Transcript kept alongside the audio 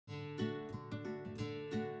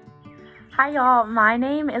Hi y'all, my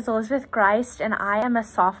name is Elizabeth Grist and I am a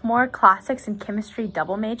sophomore classics and chemistry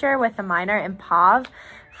double major with a minor in POV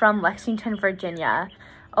from Lexington, Virginia.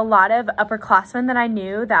 A lot of upperclassmen that I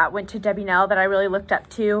knew that went to WNL that I really looked up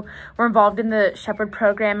to were involved in the Shepherd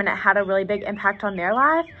program, and it had a really big impact on their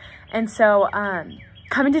life. And so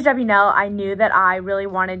coming to WNL, I knew that I really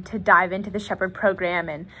wanted to dive into the Shepherd program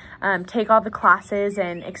and take all the classes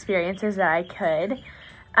and experiences that I could.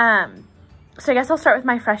 So I guess I'll start with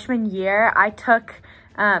my freshman year. I took,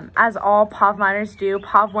 as all POV minors do,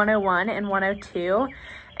 POV 101 and 102.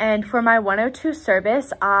 And for my 102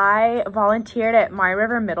 service, I volunteered at Murray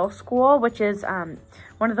River Middle School, which is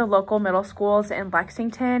one of the local middle schools in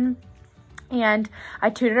Lexington. And I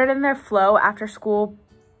tutored in their flow after school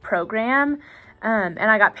program. And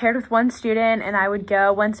I got paired with one student, and I would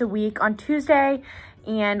go once a week on Tuesday,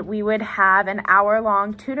 and we would have an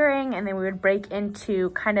hour-long tutoring, and then we would break into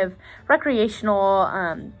kind of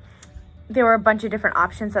recreational, there were a bunch of different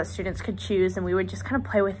options that students could choose, and we would just kind of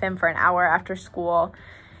play with them for an hour after school.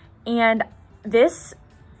 And this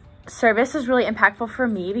service is really impactful for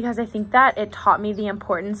me because I think that it taught me the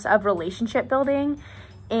importance of relationship building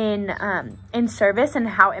in service, and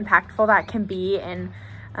how impactful that can be in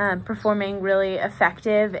performing really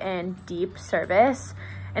effective and deep service.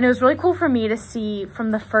 And it was really cool for me to see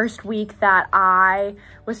from the first week that I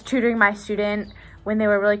was tutoring my student when they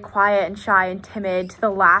were really quiet and shy and timid, to the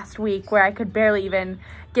last week where I could barely even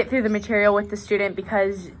get through the material with the student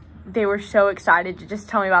because they were so excited to just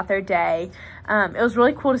tell me about their day. It was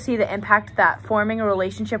really cool to see the impact that forming a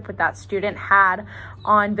relationship with that student had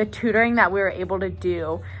on the tutoring that we were able to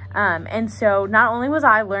do. And so not only was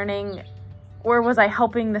I learning, or was I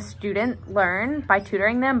helping the student learn by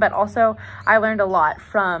tutoring them, but also I learned a lot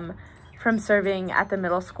from serving at the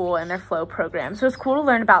middle school and their flow program. So it's cool to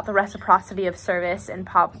learn about the reciprocity of service in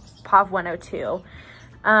POV 102.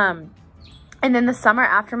 And then the summer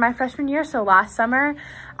after my freshman year, so last summer,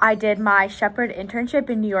 I did my Shepherd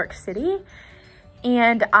internship in New York City,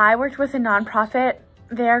 and I worked with a nonprofit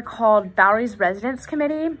there called Bowery's Residence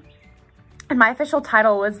Committee. And my official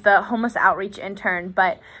title was the homeless outreach intern,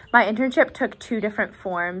 but my internship took two different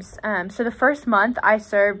forms. So the first month I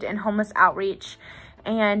served in homeless outreach,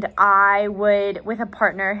 and I would, with a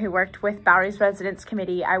partner who worked with Bowery's Residence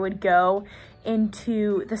Committee, I would go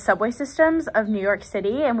into the subway systems of New York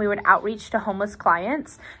City, and we would outreach to homeless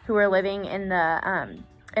clients who were living in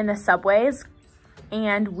the subways.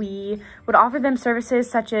 And we would offer them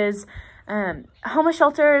services such as homeless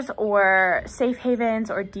shelters or safe havens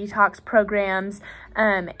or detox programs.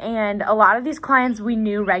 And a lot of these clients we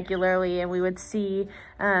knew regularly, and we would see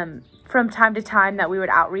from time to time that we would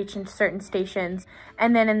outreach in certain stations.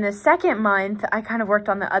 And then in the second month, I kind of worked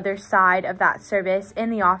on the other side of that service in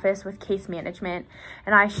the office with case management.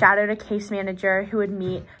 And I shadowed a case manager who would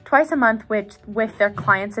meet twice a month with their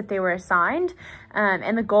clients that they were assigned.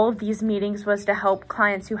 And the goal of these meetings was to help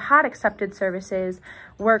clients who had accepted services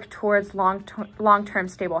work towards long-term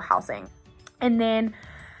stable housing. And then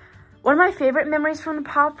one of my favorite memories from the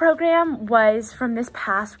POV program was from this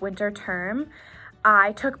past winter term.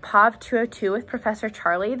 I took POV 202 with Professor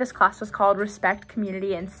Charlie. This class was called Respect,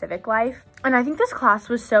 Community, and Civic Life. And I think this class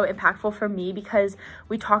was so impactful for me because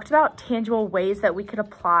we talked about tangible ways that we could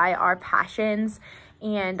apply our passions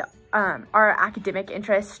and our academic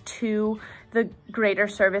interests to the greater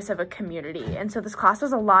service of a community. And so this class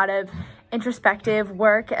was a lot of introspective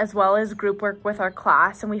work as well as group work with our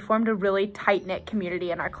class, and we formed a really tight-knit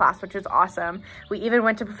community in our class, which was awesome. We even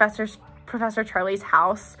went to Professor Charlie's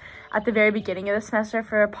house at the very beginning of the semester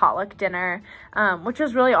for a potluck dinner, which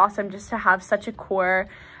was really awesome just to have such a core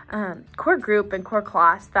group and core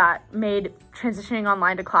class that made transitioning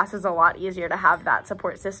online to classes a lot easier to have that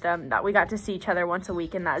support system, that we got to see each other once a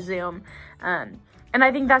week in that Zoom. And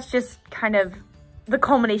I think that's just kind of the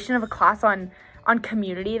culmination of a class on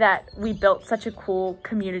community, that we built such a cool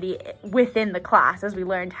community within the class as we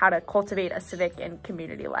learned how to cultivate a civic and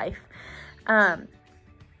community life.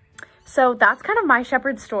 So that's kind of my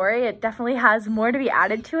Shepherd story. It definitely has more to be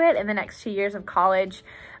added to it in the next 2 years of college.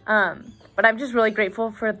 But I'm just really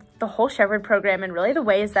grateful for the whole Shepherd program and really the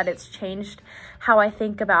ways that it's changed how I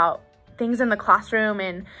think about things in the classroom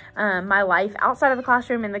and my life outside of the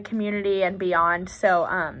classroom, in the community and beyond. So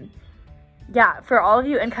yeah, for all of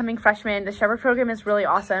you incoming freshmen, the Shepherd program is really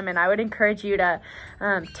awesome, and I would encourage you to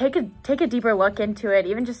take a deeper look into it.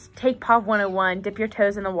 Even just take POV 101, dip your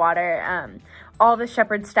toes in the water. All the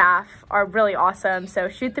Shepherd staff are really awesome, so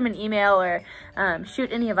shoot them an email, or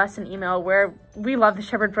shoot any of us an email. We love the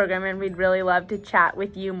Shepherd program, and we'd really love to chat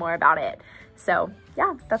with you more about it. So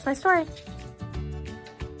yeah, that's my story.